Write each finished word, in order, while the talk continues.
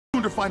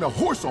soon to find a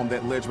horse on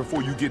that ledge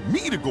before you get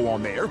me to go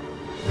on there.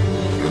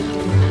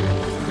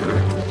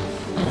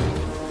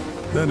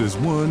 That is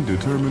one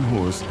determined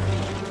horse.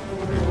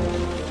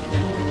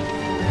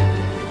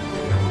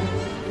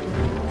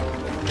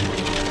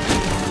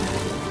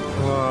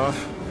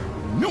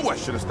 Knew I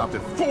should have stopped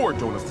at 4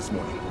 Jonas this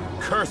morning.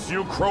 Curse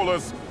you,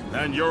 crawlers,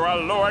 and your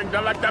alluring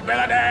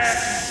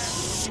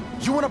delectability!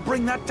 You want to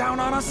bring that down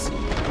on us?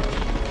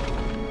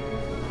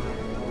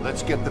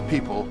 Let's get the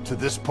people to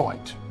this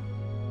point.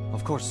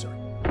 Of course, sir.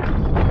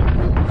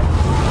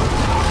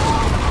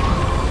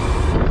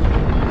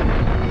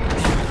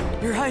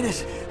 Your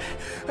Highness,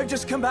 I've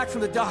just come back from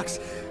the docks.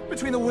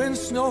 Between the wind,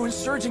 snow, and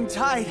surging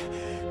tide,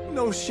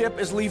 no ship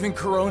is leaving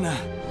Corona.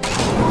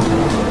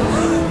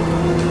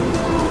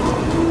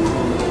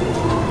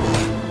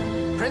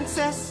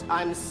 Princess,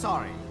 I'm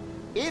sorry.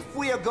 If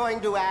we are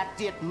going to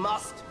act, it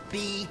must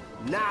be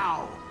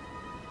now.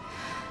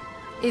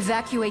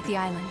 Evacuate the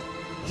island.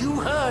 You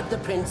heard the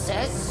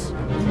princess.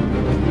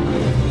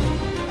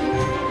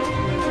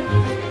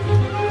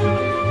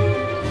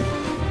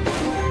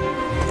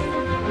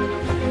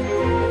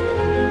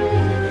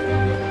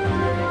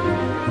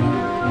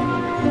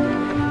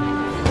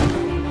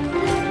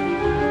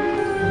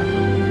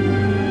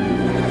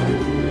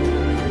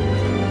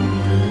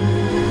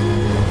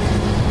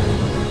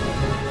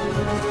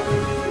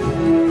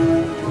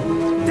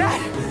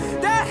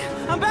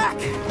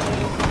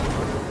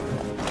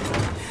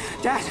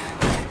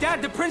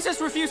 Dad, the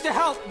princess refused to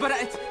help, but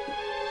I...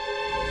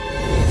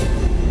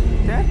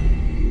 Dad?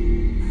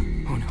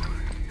 Oh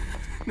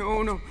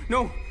no.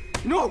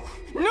 No!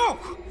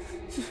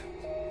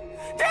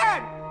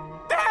 Dad!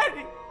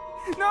 Dad!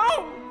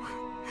 No!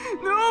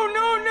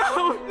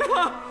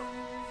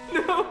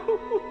 No!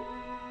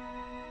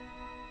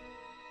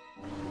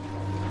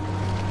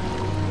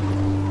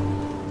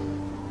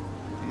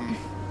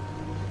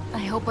 I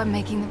hope I'm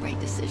making the right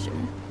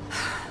decision.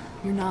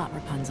 You're not,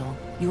 Rapunzel.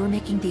 You are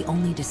making the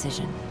only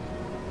decision.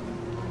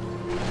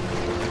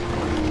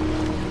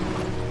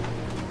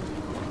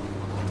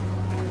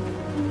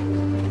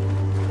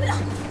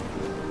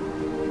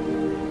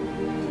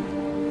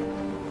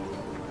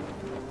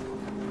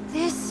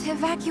 This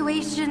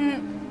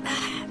evacuation...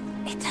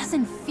 it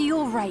doesn't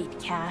feel right,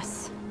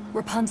 Cass.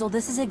 Rapunzel,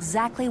 this is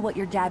exactly what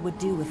your dad would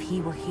do if he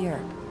were here.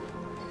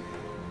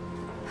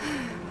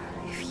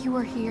 If he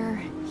were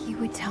here, he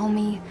would tell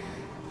me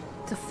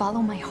to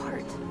follow my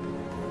heart.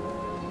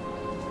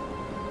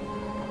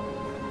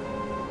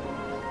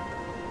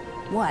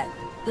 What?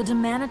 The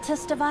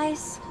Demanitus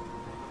device?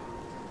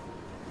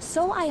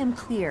 So I am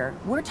clear,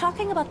 we're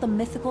talking about the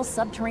mythical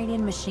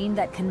subterranean machine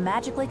that can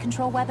magically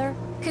control weather?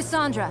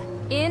 Cassandra,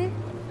 in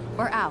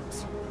or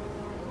out?